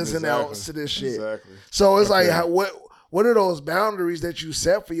the ins and outs to this shit. Exactly. So it's like, what are those boundaries that you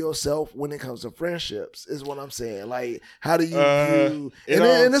set for yourself when it comes to friendships is what I'm saying. Like, how do you view...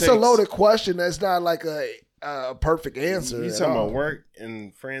 And it's a loaded question. That's not like a perfect answer. You talking about work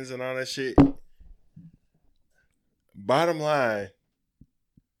and friends and all that shit. Bottom line,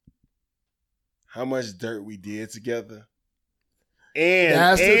 how much dirt we did together. And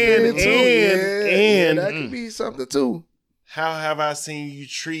that's the thing too. That could be something too. How have I seen you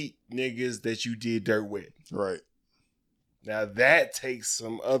treat niggas that you did dirt with? Right. Now that takes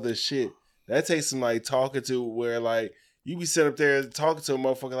some other shit. That takes some like talking to where like You be sitting up there talking to a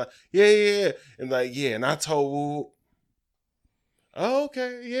motherfucker like, yeah. And like, yeah, and I told oh,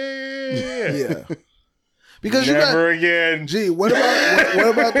 okay, yeah. Yeah. Because never again. Gee, what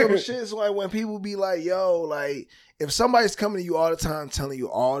about them shits like when people be like, yo, like if somebody's coming to you all the time telling you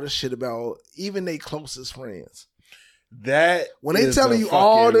all the shit about even their closest friends. That when they telling you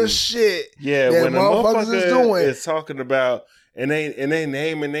all the shit that when motherfuckers is doing. Is talking about and they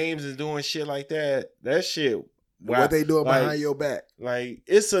naming names and doing shit like that shit. Wow. What they doing behind your back. Like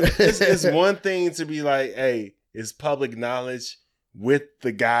it's one thing to be like, hey, it's public knowledge with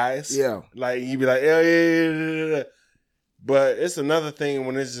the guys. Yeah. Like you be like, yeah. But it's another thing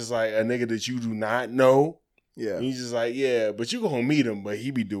when it's just like a nigga that you do not know. Yeah. And you just like, yeah, but you gonna meet him, but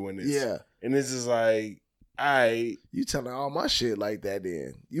he be doing this. Yeah. And it's just like, you telling all my shit like that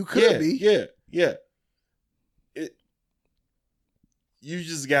then. You could be. Yeah. You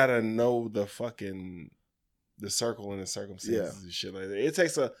just gotta know the circle and the circumstances and shit like that. It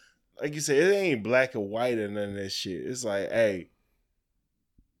takes like you said, it ain't black and white and none of that shit. It's like, hey.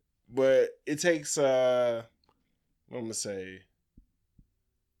 But it takes what I'm gonna say,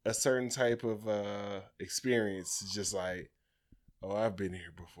 a certain type of experience. It's just like, oh, I've been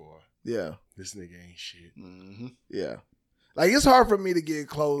here before. Yeah. This nigga ain't shit. Mm-hmm. Yeah. Like it's hard for me to get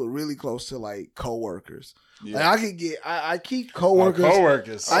really close to like coworkers. Yeah. Like I keep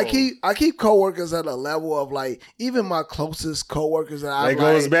coworkers. I keep coworkers at a level of like even my closest coworkers that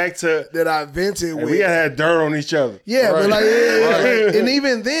goes back to that I vented with. We gotta have dirt on each other. Yeah, right. But like, right. And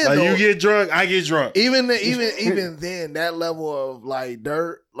even then, like though, you get drunk, I get drunk. Even then, that level of like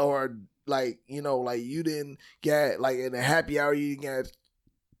dirt or like like you didn't get like in a happy hour you didn't get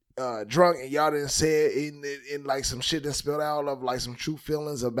drunk and y'all didn't say it in like some shit that spilled out of like some true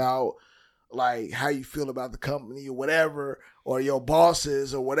feelings about like how you feel about the company or whatever or your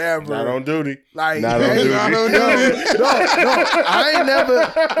bosses or whatever. Not on duty. Like not on duty. No, I ain't never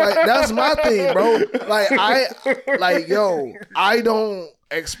like that's my thing, bro. I don't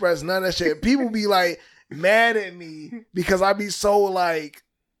express none of that shit. People be like mad at me because I be so like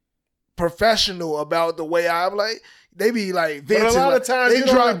professional about the way I'm like. They be like venting. But a lot of times you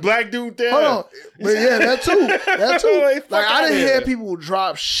drop black dude there. Hold on. But yeah, that too. Like I done had people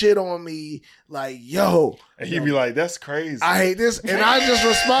drop shit on me like, yo. And he be like, that's crazy. I hate this. And I just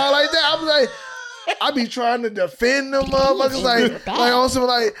respond like that. I'm like, I be trying to defend them motherfuckers like on some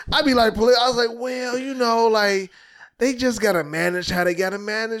like I be like I was like, well, like they just gotta manage how they gotta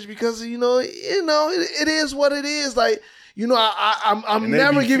manage because it is what it is. Like I'm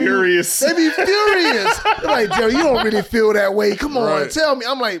never giving furious. You. They be furious. They're like, Jerry, you don't really feel that way. Come on, tell me.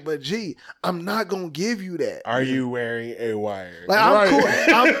 I'm like, but gee, I'm not gonna give you that. Are you wearing a wire? Like I'm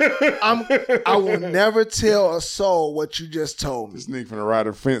cool. I will never tell a soul what you just told me. This nigga finna ride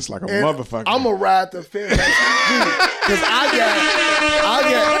the fence like a motherfucker. I'm gonna ride the fence because I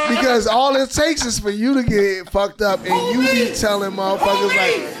got because all it takes is for you to get fucked up and you be telling motherfuckers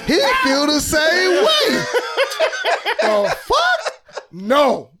like he feel the same way. Oh fuck!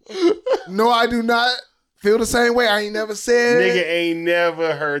 No, I do not feel the same way. I ain't never said nigga ain't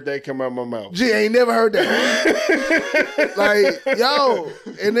never heard that come out my mouth. Gee, ain't never heard that. Like, yo,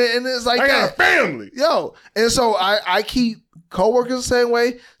 and it's like I got a family. Yo, and so I keep coworkers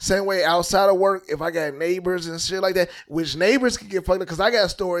the same way outside of work. If I got neighbors and shit like that, which neighbors can get fucked up because I got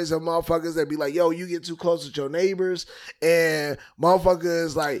stories of motherfuckers that be like, yo, you get too close with your neighbors and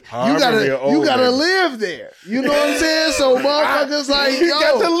motherfuckers like you gotta live there. You know what I'm saying? So motherfuckers like you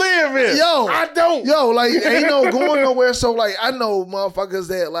got to live here. Yo, I don't. Yo, like ain't no going nowhere. So like I know motherfuckers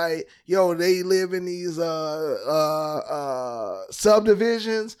that like yo they live in these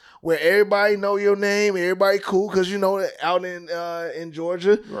subdivisions where everybody know your name, everybody cool because out in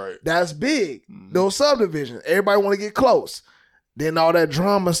Georgia, right? That's big. Mm-hmm. Those subdivisions, everybody want to get close. Then all that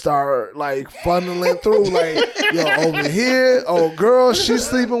drama start like funneling through, like yo over here, oh girl, she's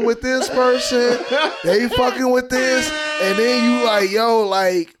sleeping with this person, they fucking with this, and then you like yo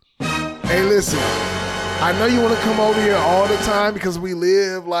like, hey listen. I know you want to come over here all the time because we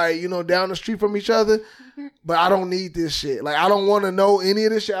live like, down the street from each other, but I don't need this shit. Like, I don't want to know any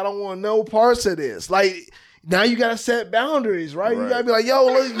of this shit. I don't want no parts of this. Like, now you got to set boundaries, right? You got to be like, yo,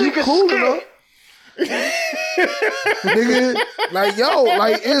 look, you cool enough. Nigga, like, yo,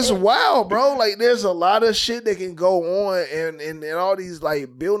 like, it's wild, bro. Like, there's a lot of shit that can go on and all these,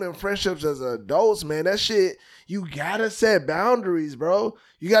 like, building friendships as adults, man. That shit, you got to set boundaries, bro.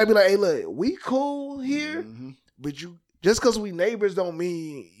 You got to be like, hey, look, we cool here, but you just because we neighbors don't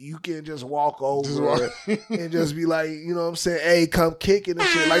mean you can just walk over and just be like, you know what I'm saying? Hey, come kick it and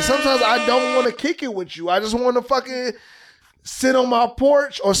shit. Like, sometimes I don't want to kick it with you. I just want to fucking sit on my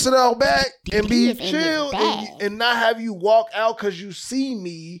porch or sit out back and be He is in his chill bag. and not have you walk out because you see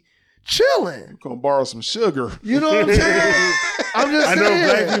me chilling. I'm gonna borrow some sugar. You know what I'm saying? I'm just I saying.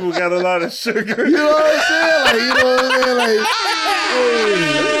 know black people got a lot of sugar. You know what I'm saying? Like, you know what I'm saying? Like,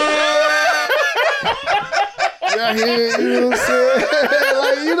 yeah, you know what I'm saying?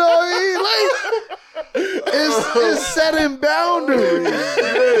 Like, you know what I mean? Like, it's setting boundaries.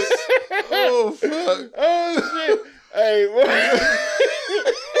 Oh fuck! Oh shit! Hey, what?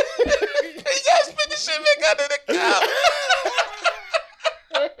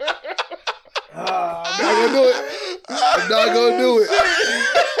 I'm not gonna do it.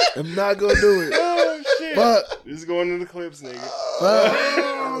 I'm not gonna do it. Oh shit! But This is going in the clips, nigga.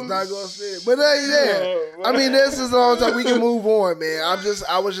 I was not gonna say it. But yeah. I mean, this is all time. We can move on, man.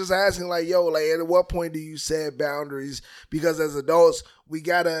 I was just asking, like, yo, like, at what point do you set boundaries? Because as adults, we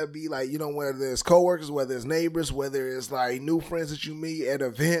gotta be like, you know, whether it's coworkers, whether it's neighbors, whether it's like new friends that you meet at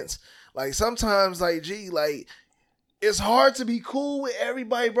events. Like sometimes, like, gee, like, it's hard to be cool with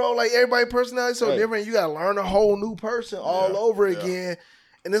everybody, bro. Like, everybody personality so different. You gotta learn a whole new person all over again.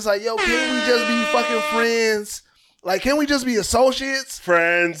 And it's like, yo, can we just be fucking friends? Like, can we just be associates?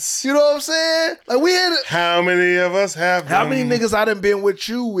 Friends. You know what I'm saying? Like, we had How many of us have how them? many niggas I done been with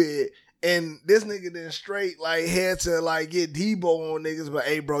you with, and this nigga then straight like had to like get Debo on niggas, but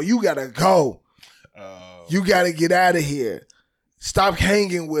hey, bro, you gotta go. You gotta get out of here. Stop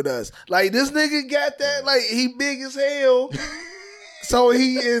hanging with us. Like, this nigga got that, like, he big as hell. So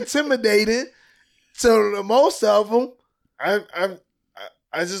he intimidating to the most of them.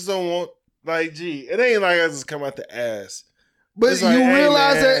 I just don't want, like, gee, it ain't like I just come out the ass. But It's you like, hey,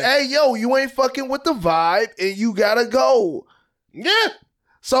 realize man. that, hey, yo, you ain't fucking with the vibe and you gotta go. Yeah.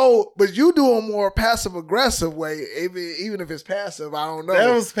 So, but you do a more passive aggressive way, even if it's passive, I don't know.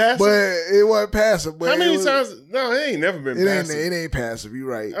 That was passive. But it wasn't passive. But How many it was, times? No, it ain't never been passive. It ain't passive. You're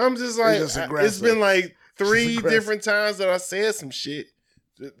right. I'm just like, just it's aggressive. been like 3 Just aggressive. different times that I said some shit.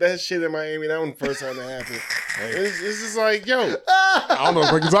 That shit in Miami, that wasn't the first time that happened. It's just like, yo, I don't know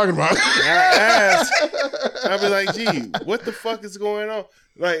what you're talking about. I ask, I'll be like, gee, what the fuck is going on?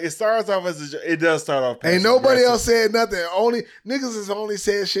 Like, it starts off as it does start off. Ain't nobody passive-aggressive. else said nothing. Only niggas has only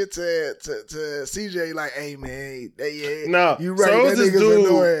said shit to CJ like, hey man, No, you right. So it That was this nigga's dude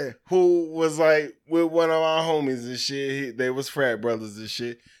annoying. who was like with one of our homies and shit. They was frat brothers and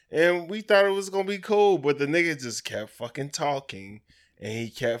shit, and we thought it was gonna be cool, but the nigga just kept fucking talking. And he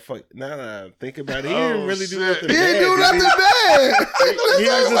kept Nah, think about it. He didn't really do nothing He bad. didn't do did nothing bad. He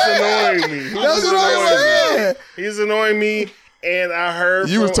was just annoying me. That's what I'm saying. He was annoying me, and I heard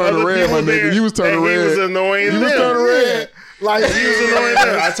You was from turning other red, people my nigga. there You was turning that red. He was annoying You them. was turning red. Like, He was annoying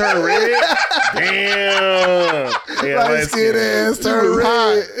them. I turned red. Damn. Yeah, light skin ass turned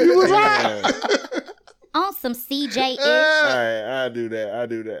red. You was hot. On some CJ-ish. All right, I do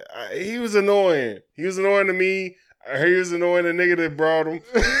that. He was annoying. He was annoying to me. He was annoying the nigga that brought him.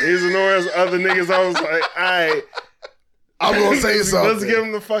 He was annoying other niggas. I was like, all right. I'm gonna say something. Let's get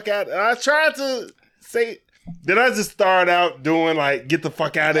him the fuck out. And I tried to say, did I just start out doing like, get the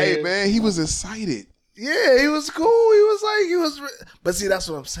fuck out of Hey here? man, he was excited. Yeah, he was cool. He was like, but see, that's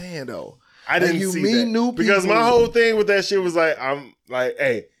what I'm saying though. I didn't you see meet that. new Because people. my whole thing with that shit was like, I'm like,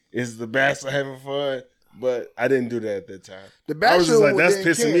 hey, is the bachelor having fun? But I didn't do that at that time. The I was just like, Bachelor that's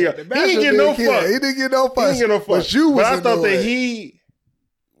didn't pissing care. me off. The He Bachelor didn't get no care. fuck. He didn't get no He fuck. didn't get no fuck. But you was But I thought that annoyed. he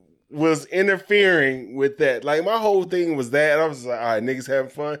was interfering with that. Like, my whole thing was that. And I was just like, all right, niggas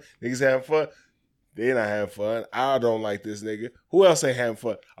having fun. Niggas having fun. They not having fun. I don't like this nigga. Who else ain't having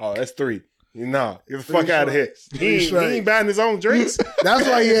fun? Oh, that's 3. Nah, get the fuck out of here. He ain't buying his own drinks. That's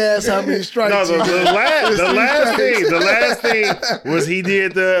why he asked how many strikes. No, the he last thing was he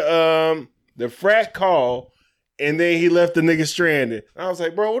did the frat call, and then he left the nigga stranded. I was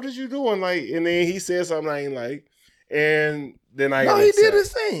like, bro, what is you doing? Like, and then he said something I ain't like, and then I No, got he upset. did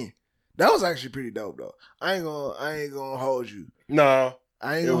his thing. That was actually pretty dope though. I ain't gonna hold you. No,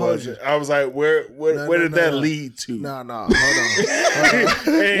 I ain't it gonna hold you. wasn't. I was like, where did that lead to? No, hold on.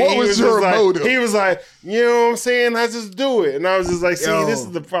 And What he was your just like- motive? He was like, you know what I'm saying? I just do it, and I was just like, see, Yo. this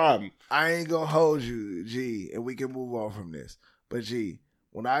is the problem. I ain't gonna hold you, G, and we can move on from this. But G,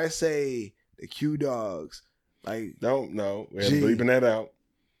 when I say the Q Dogs, like, Don't know. We're Gee. bleeping that out.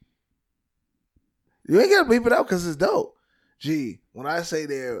 you ain't gotta bleep it out because it's dope. G, when I say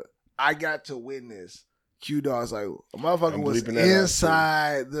that, I got to witness Q Dogs, like, a motherfucker I'm was bleeping that out, too.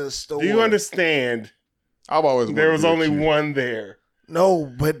 inside the store. Do you understand? I've always wanted There to was be a only Q. one there.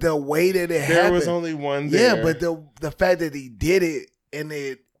 No, but the way that it There happened. was only one there. Yeah, but the fact that he did it and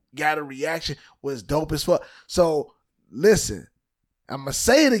it got a reaction was dope as fuck. So listen, I'm gonna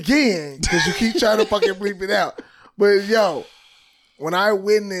say it again because you keep trying to fucking bleep it out. But yo, when I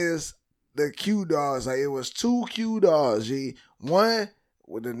witnessed the Q dogs, like it was 2 Q dogs, G. One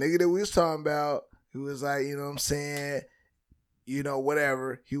with the nigga that we was talking about, who was like, you know what I'm saying, you know,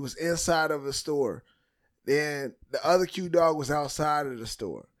 whatever. He was inside of a store. Then the other Q dog was outside of the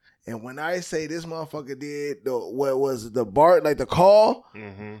store. And when I say this motherfucker did what was the BART, like the call,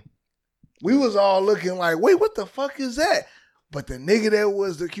 we was all looking like, wait, what the fuck is that? But the nigga that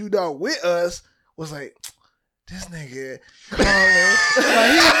was the Q dog with us was like, this nigga calling.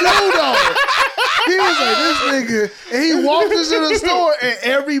 Like, he knew though. He was like, this nigga. And he walked into the store and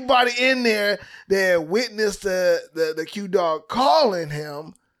everybody in there that witnessed the Q dog calling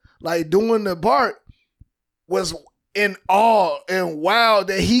him, like doing the BART, was in awe and wow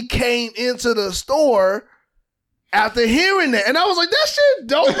that he came into the store after hearing that. And I was like, that shit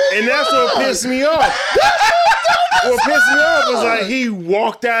dope. And that's what pissed me off. What pissed me off was like he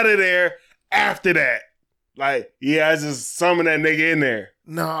walked out of there after that. Like, yeah, I just summoned that nigga in there.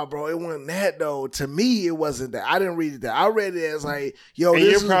 Nah, bro, it wasn't that though. To me, it wasn't that. I didn't read it that. I read it as like, yo, and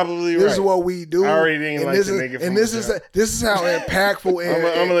this you're probably this right. is what we do. I already didn't like the nigga from and this is how impactful. And,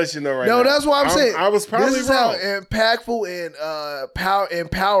 I'm gonna let you know right now. No, that's what I'm saying. I was probably this is wrong. how impactful and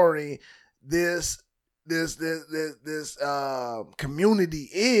empowering this community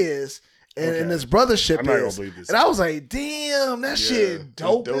is. And this brothership I'm not is. gonna believe this. And I was like, damn, that shit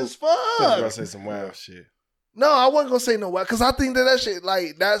dope as fuck. I was gonna say some wild shit. No, I wasn't gonna say no wild, because I think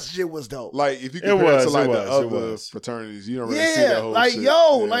that shit was dope. Like if you compare it to like the other fraternities, you don't really see that whole like shit.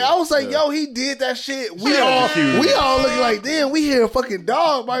 like I was like, yo, he did that shit. We all looking like, damn, we hear a fucking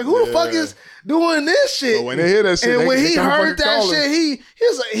dog. Like, who the fuck is doing this shit? But when they hear that shit, and when he heard that calling. shit, he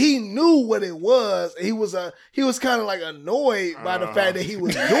was like, he knew what it was. He was kind of like annoyed by the fact that he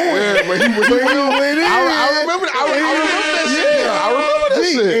was doing it. But he went in. I remember that shit. I remember that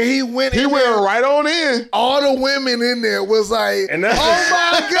shit. And he went right on in. All the women in there was like, and that's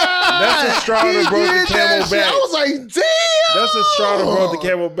my God. That's the straw that broke the camel back. I was like, damn. That's the straw that broke the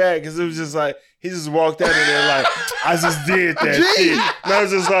camel back, because it was just like, he just walked out of there like, I just did that shit. And I was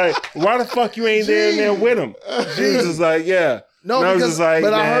just like, why the fuck you ain't there in there with him? He was just like, yeah. No, and because, I was just like,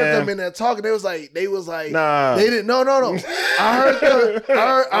 but I heard them in there talking. They was like, nah. They didn't. No. I don't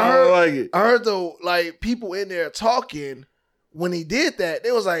like it. I heard the like people in there talking when he did that.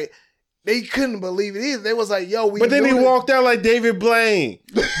 They was like, they couldn't believe it either. They was like, yo, But then he walked out like David Blaine.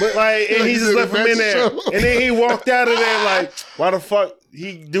 But like, and he just left him in there. And then he walked out of there like, why the fuck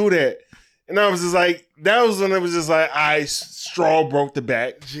he do that? And I was just like, that was when it was just like, straw broke the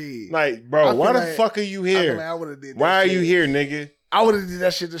back. Gee. Like, bro, why the fuck are you here? I would've did that why are shit. you here, nigga? I would have did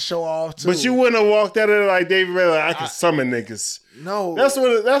that shit to show off too. But you wouldn't have walked out of there like David Blaine, like, I can summon niggas. No. That's what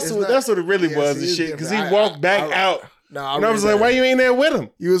it really was and shit. Because he walked back out. No, and I was like, why you ain't there with him?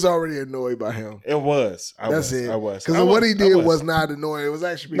 You was already annoyed by him. It was. I was. Because what he did was not annoying. It was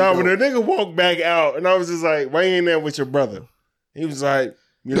actually no, but the nigga walked back out, and I was just like, why you ain't there with your brother? He was like,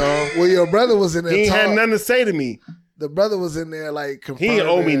 you know. Well, your brother was in there. He ain't had nothing to say to me. The brother was in there like confirming. He ain't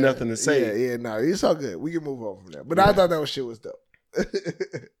owe me nothing to say. Yeah, no, it's all good. We can move on from that. But I thought that shit was dope.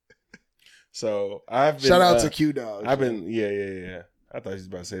 So I've been. Shout out to Q Dog. I've been. Yeah. I thought you was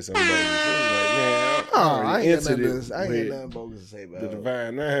about to say something about this. I was like, man, I ain't got nothing bogus to say about the it.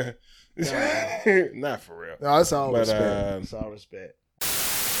 divine. Nah. Not for real. No, it's all respect. It's all respect.